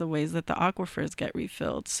actually one of the ways that the aquifers get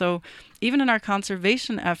refilled. So even in our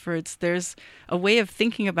conservation efforts, there's a way of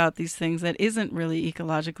thinking about these things that isn't really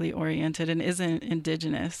ecologically oriented and isn't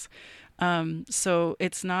indigenous. So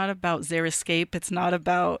it's not about xeriscape. It's not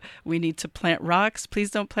about we need to plant rocks.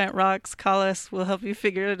 Please don't plant rocks. Call us. We'll help you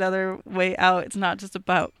figure another way out. It's not just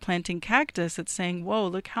about planting cactus. It's saying, whoa,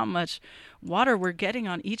 look how much water we're getting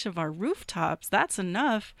on each of our rooftops. That's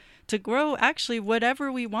enough to grow actually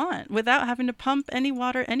whatever we want without having to pump any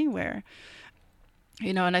water anywhere.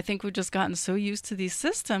 And I think we've just gotten so used to these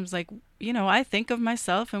systems. Like, I think of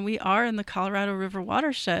myself, and we are in the Colorado River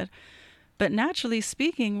watershed. But naturally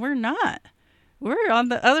speaking, we're not. We're on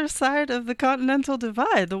the other side of the continental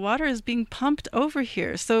divide. The water is being pumped over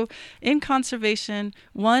here. So in conservation,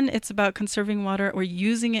 one, it's about conserving water or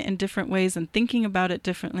using it in different ways and thinking about it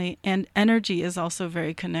differently. And energy is also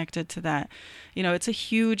very connected to that. It's a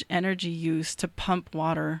huge energy use to pump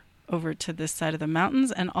water over to this side of the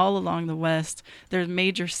mountains. And all along the West, there's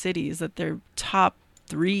major cities that their top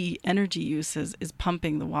 3 energy uses is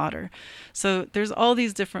pumping the water. So there's all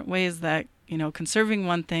these different ways that, conserving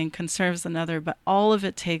one thing conserves another, but all of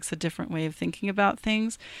it takes a different way of thinking about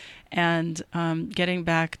things and getting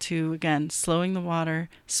back to, again, slowing the water,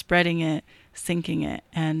 spreading it, sinking it.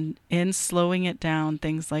 And in slowing it down,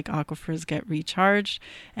 things like aquifers get recharged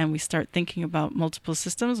and we start thinking about multiple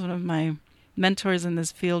systems. One of my mentors in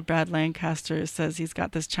this field, Brad Lancaster, says he's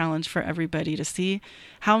got this challenge for everybody to see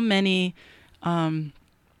how many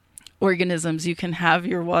organisms you can have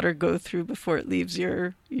your water go through before it leaves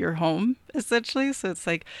your home, essentially. So it's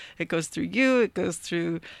like it goes through you, it goes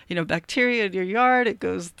through, bacteria in your yard, it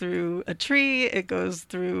goes through a tree, it goes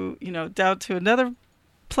through, down to another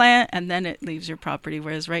plant, and then it leaves your property.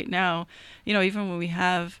 Whereas right now, even when we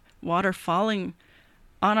have water falling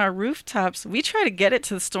on our rooftops, we try to get it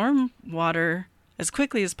to the storm water as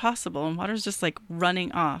quickly as possible, and water's just like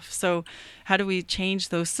running off. So how do we change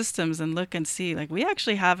those systems and look and see, like, we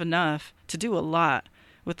actually have enough to do a lot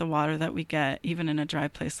with the water that we get, even in a dry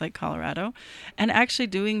place like Colorado. And actually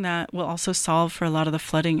doing that will also solve for a lot of the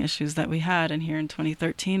flooding issues that we had. And here in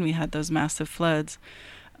 2013, we had those massive floods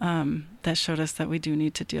that showed us that we do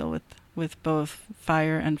need to deal with both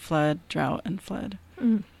fire and flood, drought and flood.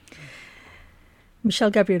 Mm.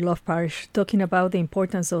 Michelle Gabrielov Parish talking about the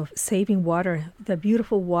importance of saving water, the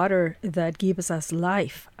beautiful water that gives us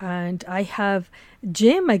life. And I have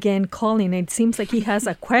Jim again calling. It seems like he has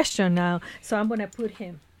a question now, so I'm going to put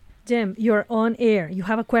him. Jim, you're on air. You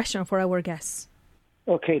have a question for our guests.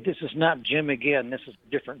 Okay, this is not Jim again. This is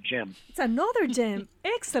a different Jim. It's another Jim.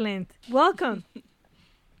 Excellent. Welcome.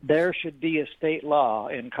 There should be a state law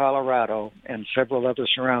in Colorado and several other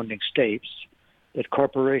surrounding states that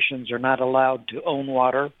corporations are not allowed to own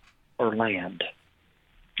water or land.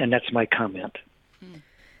 And that's my comment.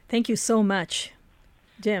 Thank you so much,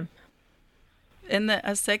 Jim. In the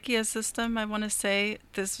acequia system, I want to say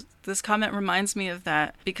this comment reminds me of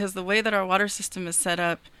that, because the way that our water system is set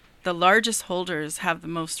up, the largest holders have the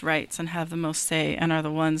most rights and have the most say and are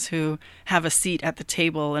the ones who have a seat at the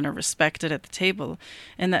table and are respected at the table.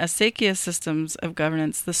 In the acequia systems of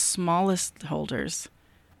governance, the smallest holders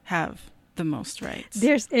have the most rights.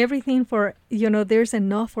 There's everything for, there's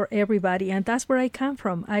enough for everybody. And that's where I come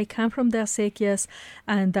from. I come from the acequias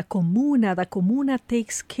and the comuna. The comuna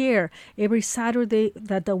takes care every Saturday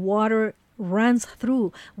that the water runs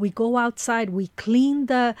through. We go outside, we clean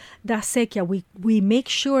the acequia. We make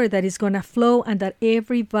sure that it's going to flow and that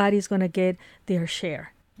everybody's going to get their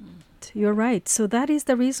share. You're right. So that is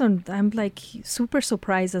the reason I'm like super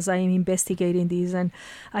surprised as I am investigating this. And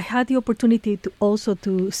I had the opportunity to also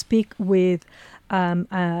to speak with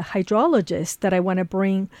a hydrologist that I want to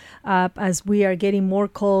bring up as we are getting more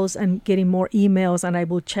calls and getting more emails, and I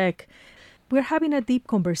will check. We're having a deep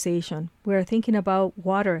conversation. We're thinking about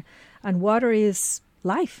water, and water is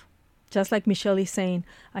life. just like Michelle is saying,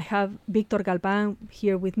 I have Victor Galban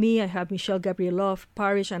here with me. I have Michelle Gabrielov,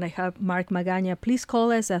 Parish, and I have Mark Magaña. Please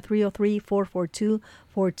call us at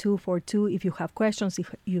 303-442-4242. If you have questions,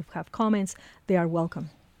 if you have comments, they are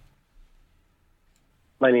welcome.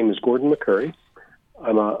 My name is Gordon McCurry.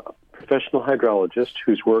 I'm a professional hydrologist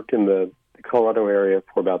who's worked in the Colorado area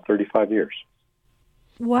for about 35 years.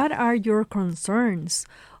 What are your concerns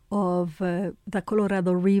of the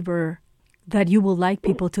Colorado River that you would like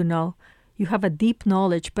people to know? You have a deep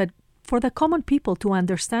knowledge, but for the common people to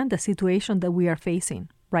understand the situation that we are facing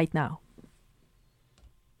right now.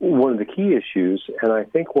 One of the key issues, and I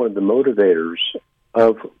think one of the motivators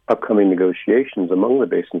of upcoming negotiations among the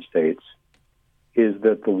basin states, is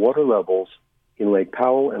that the water levels in Lake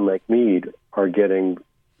Powell and Lake Mead are getting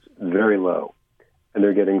very low. And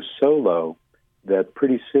they're getting so low that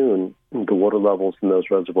pretty soon the water levels in those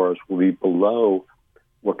reservoirs will be below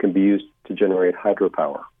what can be used to generate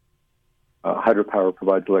hydropower. Hydropower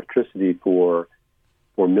provides electricity for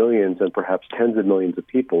millions and perhaps tens of millions of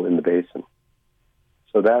people in the basin.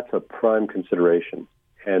 So that's a prime consideration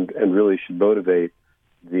and really should motivate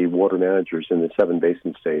the water managers in the 7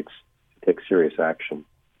 basin states to take serious action.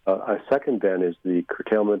 A second then is the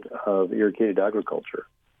curtailment of irrigated agriculture.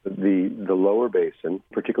 The lower basin,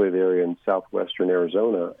 particularly the area in southwestern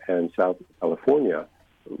Arizona and South California,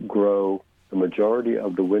 grow the majority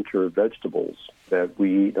of the winter vegetables that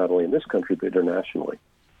we eat not only in this country but internationally,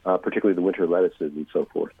 particularly the winter lettuces and so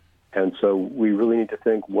forth. And so we really need to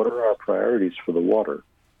think, what are our priorities for the water?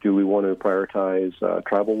 Do we want to prioritize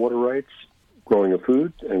tribal water rights, growing of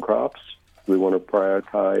food and crops? Do we want to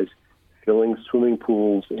prioritize filling swimming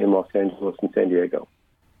pools in Los Angeles and San Diego?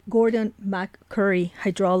 Gordon McCurry,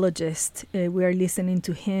 hydrologist, we are listening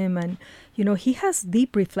to him, and he has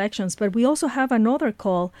deep reflections, but we also have another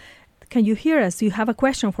call. Can you hear us? Do you have a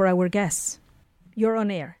question for our guests? You're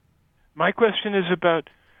on air. My question is about,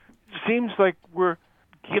 seems like we're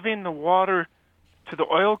giving the water to the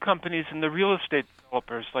oil companies and the real estate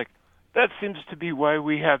developers. Like, that seems to be why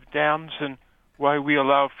we have dams and why we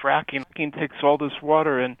allow fracking. Fracking takes all this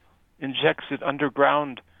water and injects it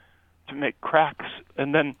underground to make cracks,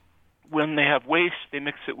 and then when they have waste, they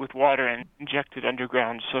mix it with water and inject it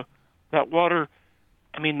underground. So that water,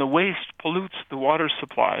 the waste pollutes the water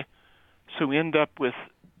supply, so we end up with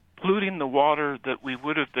polluting the water that we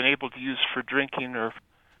would have been able to use for drinking or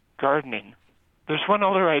gardening. There's one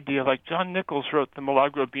other idea, like John Nichols wrote The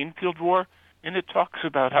Milagro Beanfield War, and it talks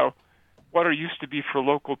about how water used to be for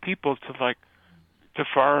local people to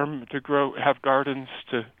farm, to grow, have gardens,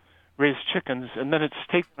 to raise chickens, and then it's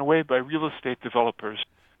taken away by real estate developers.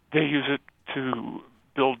 They use it to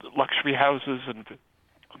build luxury houses and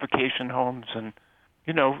vacation homes, and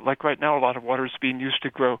like right now, a lot of water is being used to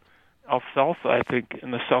grow alfalfa, I think, in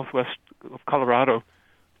the southwest of Colorado,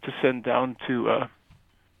 to send down to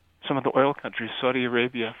some of the oil countries, Saudi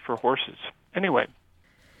Arabia, for horses. Anyway.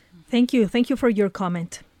 Thank you for your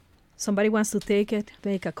comment. Somebody wants to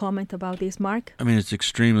make a comment about this, Mark? It's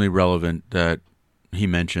extremely relevant that he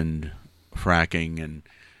mentioned fracking, and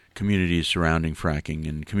communities surrounding fracking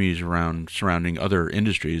and communities surrounding other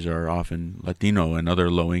industries are often Latino and other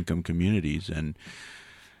low-income communities, and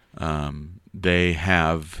they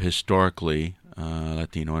have historically,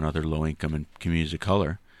 Latino and other low-income and communities of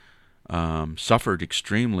color, suffered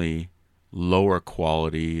extremely lower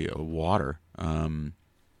quality water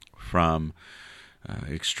from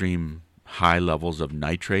extreme high levels of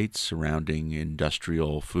nitrates surrounding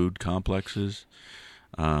industrial food complexes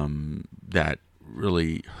that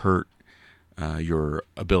really hurt your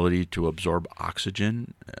ability to absorb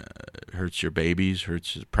oxygen, hurts your babies,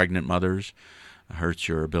 hurts pregnant mothers, hurts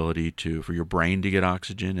your ability for your brain to get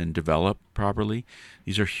oxygen and develop properly.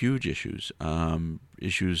 These are huge issues.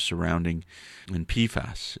 Issues surrounding, and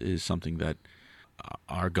PFAS is something that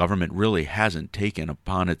our government really hasn't taken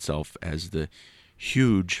upon itself as the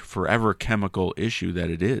huge forever chemical issue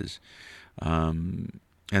that it is.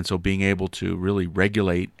 And so being able to really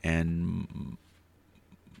regulate and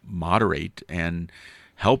moderate and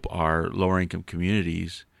help our lower income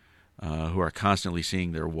communities who are constantly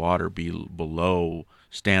seeing their water be below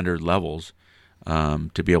standard levels,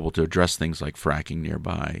 to be able to address things like fracking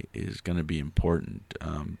nearby is going to be important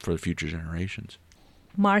for the future generations.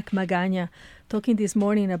 Mark Magaña, talking this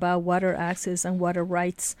morning about water access and water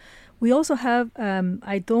rights. We also have,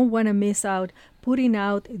 I don't want to miss out, putting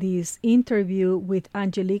out this interview with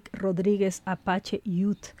Angelique Rodriguez, Apache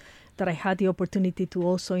youth, that I had the opportunity to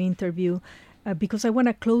also interview, because I want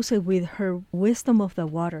to close it with her wisdom of the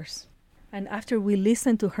waters. And after we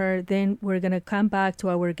listen to her, then we're going to come back to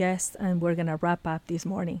our guest and we're going to wrap up this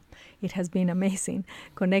morning. It has been amazing.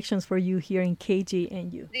 Connections for you here in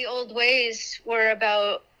KGNU. The old ways were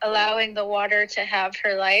about allowing the water to have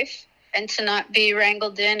her life and to not be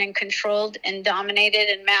wrangled in and controlled and dominated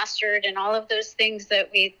and mastered and all of those things that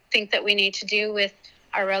we think that we need to do with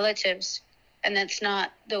our relatives. And that's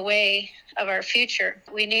not the way of our future.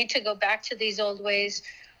 We need to go back to these old ways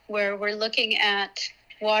where we're looking at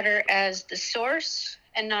water as the source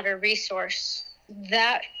and not a resource.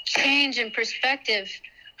 That change in perspective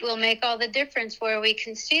will make all the difference, where we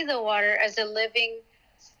can see the water as a living,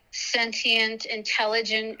 sentient,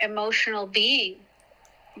 intelligent, emotional being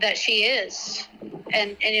that she is.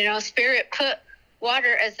 And Spirit put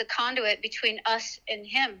water as the conduit between us and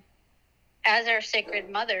him as our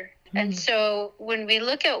sacred mother. And so when we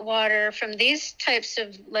look at water from these types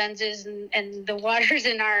of lenses and the waters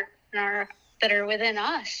in our that are within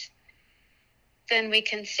us, then we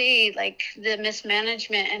can see like the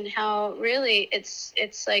mismanagement and how really it's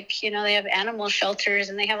like, they have animal shelters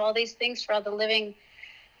and they have all these things for all the living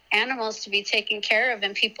animals to be taken care of,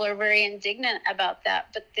 and people are very indignant about that,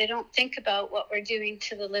 but they don't think about what we're doing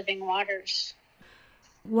to the living waters.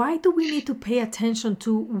 Why do we need to pay attention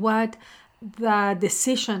to what the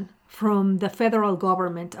decision from the federal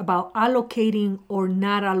government about allocating or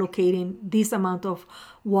not allocating this amount of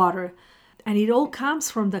water? And it all comes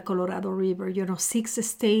from the Colorado River. 6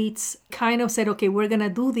 states kind of said, okay, we're going to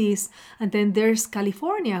do this. And then there's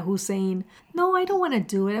California who's saying, no, I don't want to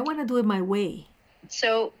do it. I want to do it my way.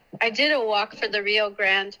 So I did a walk for the Rio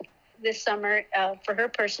Grande this summer for her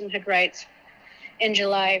personhood rights in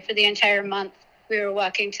July for the entire month. We were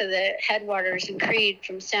walking to the headwaters in Creed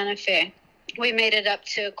from Santa Fe. We made it up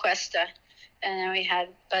to Cuesta, and then we had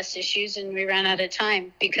bus issues and we ran out of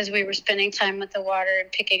time because we were spending time with the water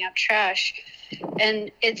and picking up trash.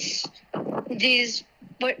 And it's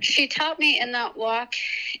what she taught me in that walk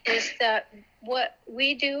is that what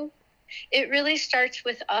we do, it really starts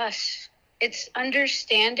with us. It's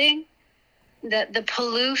understanding that the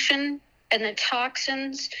pollution and the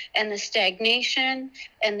toxins and the stagnation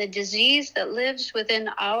and the disease that lives within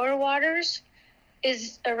our waters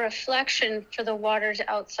is a reflection for the waters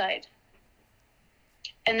outside.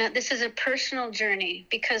 And that this is a personal journey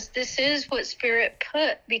because this is what Spirit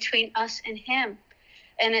put between us and him.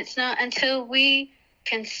 And it's not until we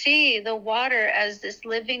can see the water as this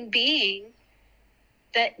living being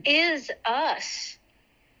that is us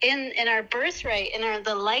in our birthright, in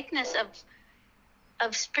the likeness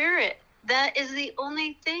of Spirit. That is the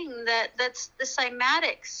only thing that's the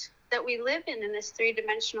cymatics that we live in this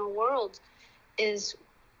three-dimensional world is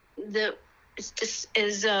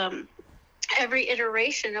every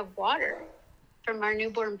iteration of water, from our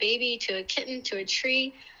newborn baby to a kitten to a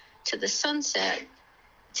tree to the sunset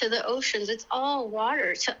to the oceans. It's all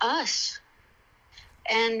water to us.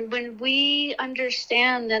 And when we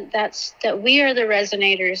understand that we are the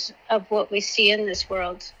resonators of what we see in this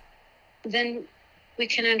world, then we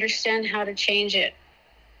can understand how to change it.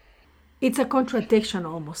 It's a contradiction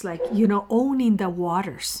almost, like, owning the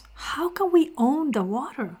waters. How can we own the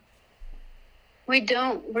water? We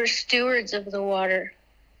don't. We're stewards of the water.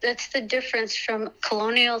 That's the difference from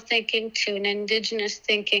colonial thinking to an indigenous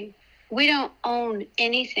thinking. We don't own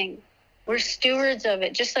anything. We're stewards of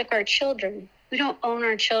it, just like our children. We don't own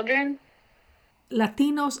our children.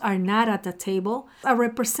 Latinos are not at the table. A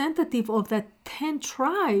representative of the 10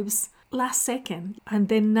 tribes last second. And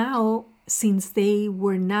then now, since they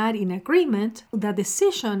were not in agreement, the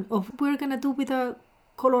decision of what we're going to do with the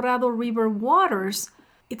Colorado River waters,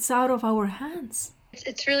 it's out of our hands.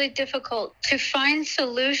 It's really difficult to find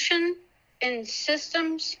solution in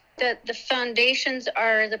systems that the foundations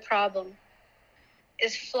are the problem.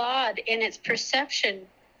 Is flawed in its perception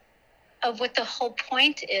of what the whole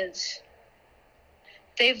point is.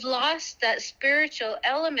 They've lost that spiritual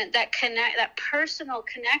element, that personal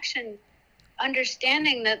connection,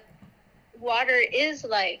 understanding that water is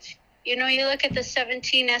life. You look at the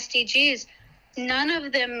 17 SDGs, none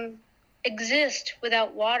of them exist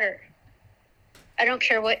without water. I don't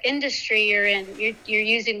care what industry you're in, you're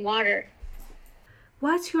using water.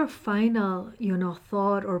 What's your final,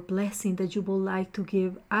 thought or blessing that you would like to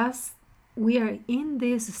give us? We are in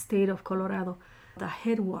this state of Colorado, the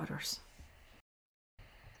headwaters.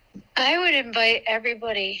 I would invite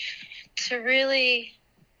everybody to really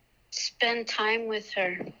spend time with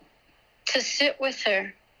her, to sit with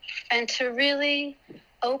her, and to really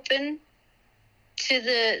open to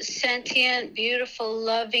the sentient, beautiful,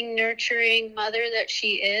 loving, nurturing mother that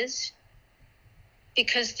she is,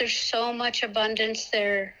 because there's so much abundance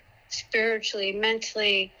there, spiritually,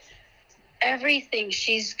 mentally, everything.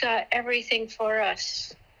 She's got everything for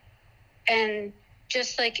us. And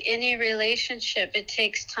just like any relationship, it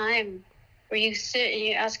takes time where you sit and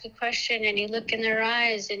you ask a question and you look in their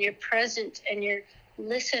eyes and you're present and you're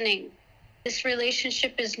listening. This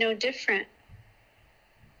relationship is no different.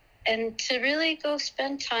 And to really go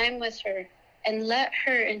spend time with her and let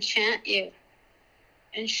her enchant you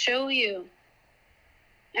and show you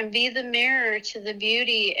and be the mirror to the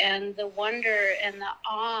beauty and the wonder and the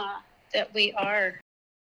awe that we are.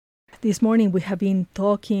 This morning we have been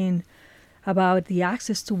talking about the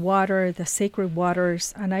access to water, the sacred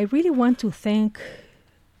waters, and I really want to thank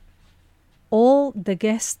all the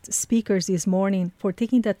guest speakers this morning for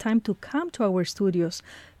taking the time to come to our studios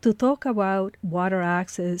to talk about water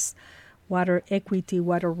access, water equity,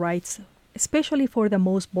 water rights, especially for the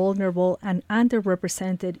most vulnerable and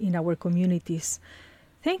underrepresented in our communities.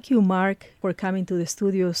 Thank you, Mark, for coming to the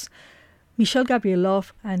studios. Michelle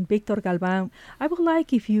Gabrielov and Victor Galvan, I would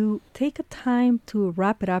like if you take a time to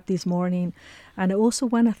wrap it up this morning. And I also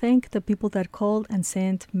want to thank the people that called and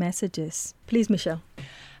sent messages. Please, Michelle.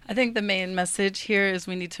 I think the main message here is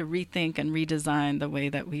we need to rethink and redesign the way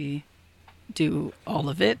that we do all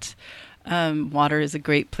of it. Water is a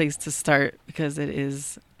great place to start because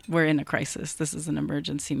we're in a crisis. This is an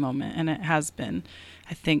emergency moment, and it has been,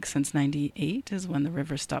 I think, since 98 is when the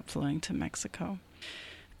river stopped flowing to Mexico.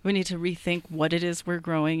 We need to rethink what it is we're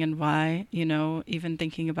growing and why, even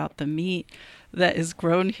thinking about the meat that is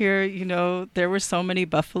grown here. There were so many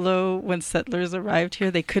buffalo when settlers arrived here.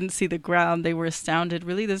 They couldn't see the ground. They were astounded.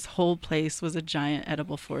 Really, this whole place was a giant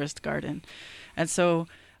edible forest garden. And so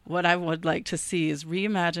what I would like to see is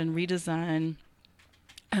reimagine, redesign,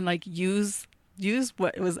 and use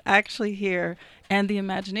what was actually here and the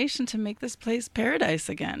imagination to make this place paradise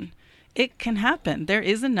again. It can happen. There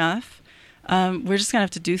is enough. We're just going to have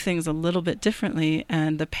to do things a little bit differently,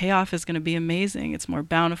 and the payoff is going to be amazing. It's more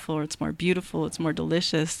bountiful, it's more beautiful, it's more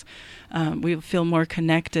delicious. We'll feel more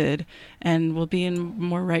connected, and we'll be in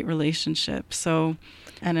more right relationship.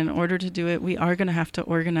 And in order to do it, we are going to have to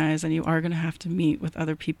organize, and you are going to have to meet with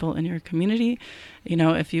other people in your community.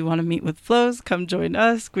 If you want to meet with Flows, come join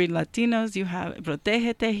us, Green Latinos. You have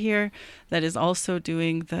Protégete here that is also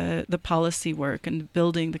doing the policy work and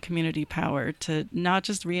building the community power to not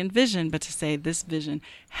just re-envision, but to say this vision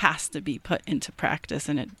has to be put into practice,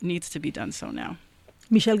 and it needs to be done so now.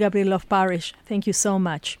 Michelle Gabrielov Parish, thank you so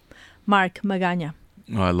much. Mark Magaña.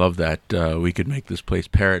 Oh, I love that. We could make this place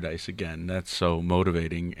paradise again. That's so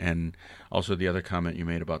motivating. And also the other comment you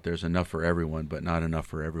made about there's enough for everyone, but not enough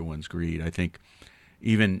for everyone's greed. I think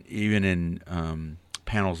even in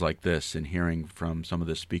panels like this and hearing from some of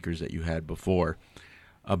the speakers that you had before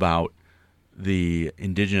about the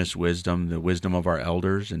indigenous wisdom, the wisdom of our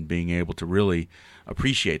elders, and being able to really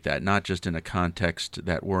appreciate that, not just in a context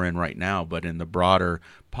that we're in right now, but in the broader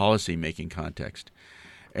policy-making context.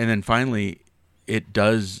 And then finally,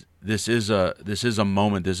 this is a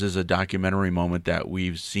moment, this is a documentary moment that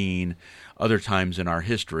we've seen other times in our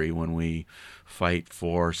history when we fight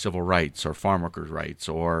for civil rights or farm workers' rights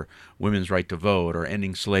or women's right to vote or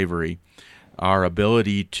ending slavery. Our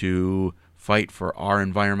ability to fight for our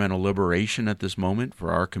environmental liberation at this moment,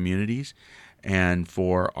 for our communities, and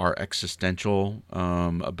for our existential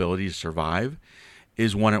ability to survive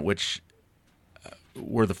is one at which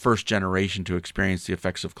we're the first generation to experience the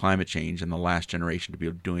effects of climate change and the last generation to be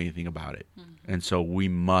able to do anything about it. Mm-hmm. And so we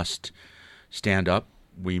must stand up.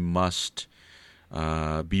 We must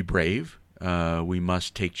be brave. We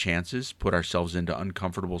must take chances, put ourselves into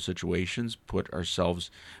uncomfortable situations, put ourselves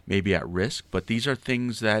maybe at risk. But these are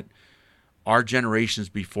things that our generations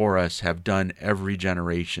before us have done every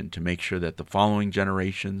generation to make sure that the following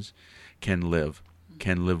generations can live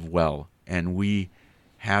well. And we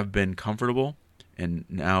have been comfortable, and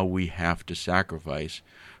now we have to sacrifice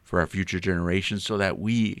for our future generations so that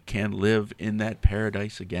we can live in that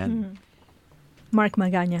paradise again. Mm-hmm. Mark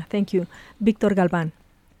Magaña, thank you. Victor Galvan.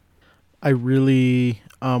 I really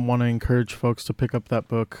want to encourage folks to pick up that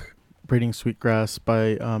book, Braiding Sweetgrass,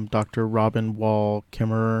 by Dr. Robin Wall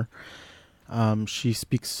Kimmerer. She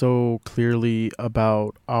speaks so clearly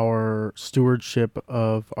about our stewardship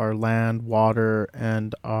of our land, water,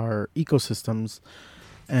 and our ecosystems.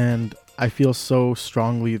 And I feel so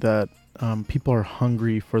strongly that people are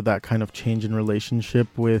hungry for that kind of change in relationship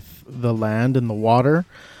with the land and the water.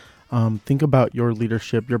 Think about your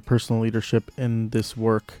leadership, your personal leadership in this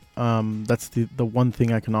work. That's the one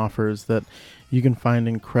thing I can offer is that you can find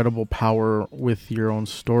incredible power with your own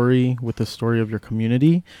story, with the story of your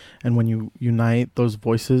community. And when you unite those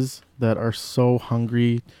voices that are so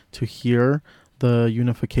hungry to hear the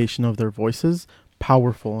unification of their voices,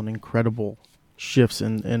 powerful and incredible shifts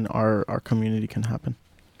in our community can happen.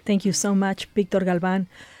 Thank you so much, Victor Galvan.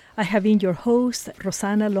 I have been your host,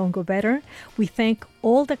 Rosana Longobetter. We thank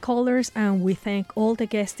all the callers and we thank all the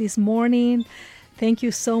guests this morning. Thank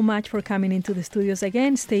you so much for coming into the studios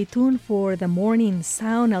again. Stay tuned for the Morning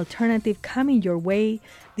Sound Alternative coming your way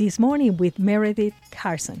this morning with Meredith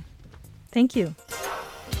Carson. Thank you.